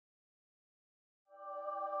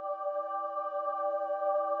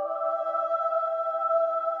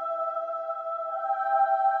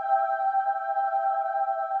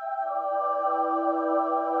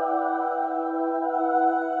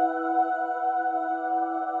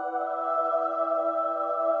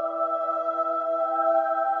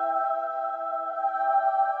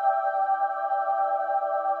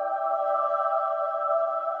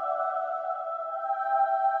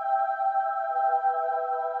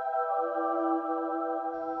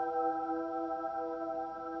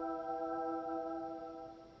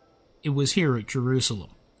It was here at Jerusalem,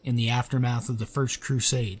 in the aftermath of the First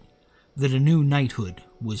Crusade, that a new knighthood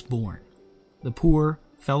was born. The poor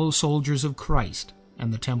fellow soldiers of Christ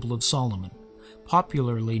and the Temple of Solomon,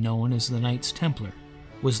 popularly known as the Knights Templar,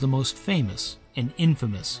 was the most famous and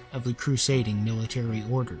infamous of the crusading military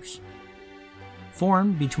orders.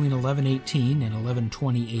 Formed between 1118 and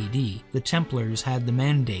 1120 AD, the Templars had the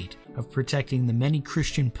mandate of protecting the many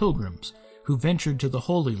Christian pilgrims who ventured to the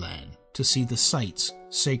Holy Land to see the sites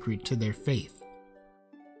sacred to their faith.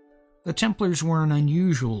 The Templars were an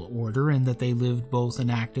unusual order in that they lived both an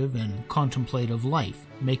active and contemplative life,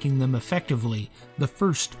 making them effectively the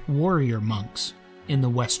first warrior monks in the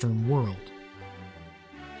Western world.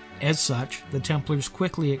 As such, the Templars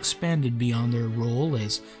quickly expanded beyond their role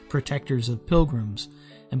as protectors of pilgrims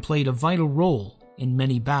and played a vital role in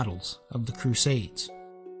many battles of the Crusades.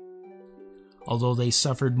 Although they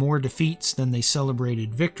suffered more defeats than they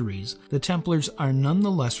celebrated victories, the Templars are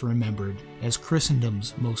nonetheless remembered as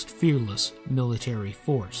Christendom's most fearless military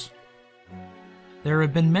force. There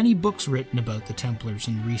have been many books written about the Templars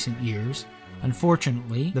in recent years.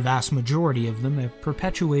 Unfortunately, the vast majority of them have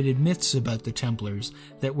perpetuated myths about the Templars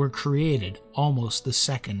that were created almost the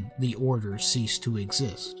second the order ceased to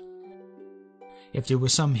exist. If there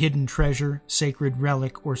was some hidden treasure, sacred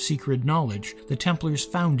relic, or secret knowledge, the Templars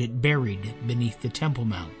found it buried beneath the Temple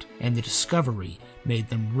Mount, and the discovery made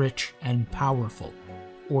them rich and powerful,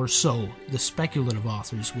 or so the speculative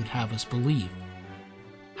authors would have us believe.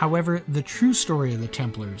 However, the true story of the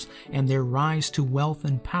Templars and their rise to wealth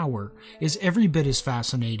and power is every bit as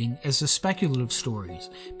fascinating as the speculative stories,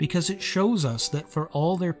 because it shows us that for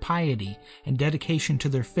all their piety and dedication to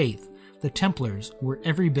their faith, the Templars were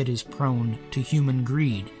every bit as prone to human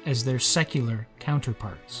greed as their secular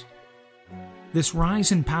counterparts. This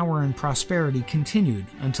rise in power and prosperity continued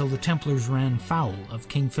until the Templars ran foul of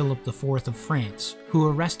King Philip IV of France, who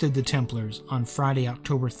arrested the Templars on Friday,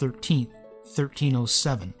 October 13th,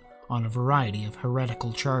 1307, on a variety of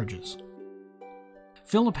heretical charges.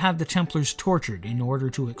 Philip had the Templars tortured in order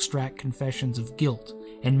to extract confessions of guilt,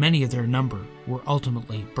 and many of their number were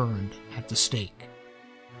ultimately burned at the stake.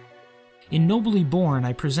 In Nobly Born,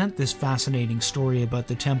 I present this fascinating story about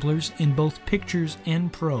the Templars in both pictures and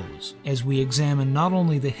prose, as we examine not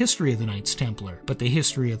only the history of the Knights Templar, but the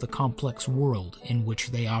history of the complex world in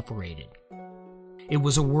which they operated. It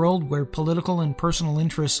was a world where political and personal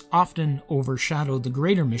interests often overshadowed the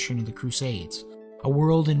greater mission of the Crusades, a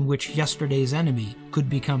world in which yesterday's enemy could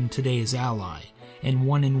become today's ally, and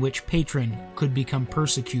one in which patron could become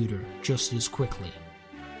persecutor just as quickly.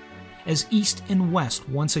 As East and West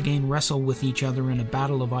once again wrestle with each other in a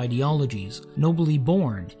battle of ideologies, Nobly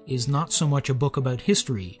Born is not so much a book about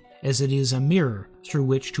history as it is a mirror through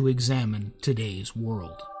which to examine today's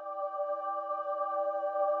world.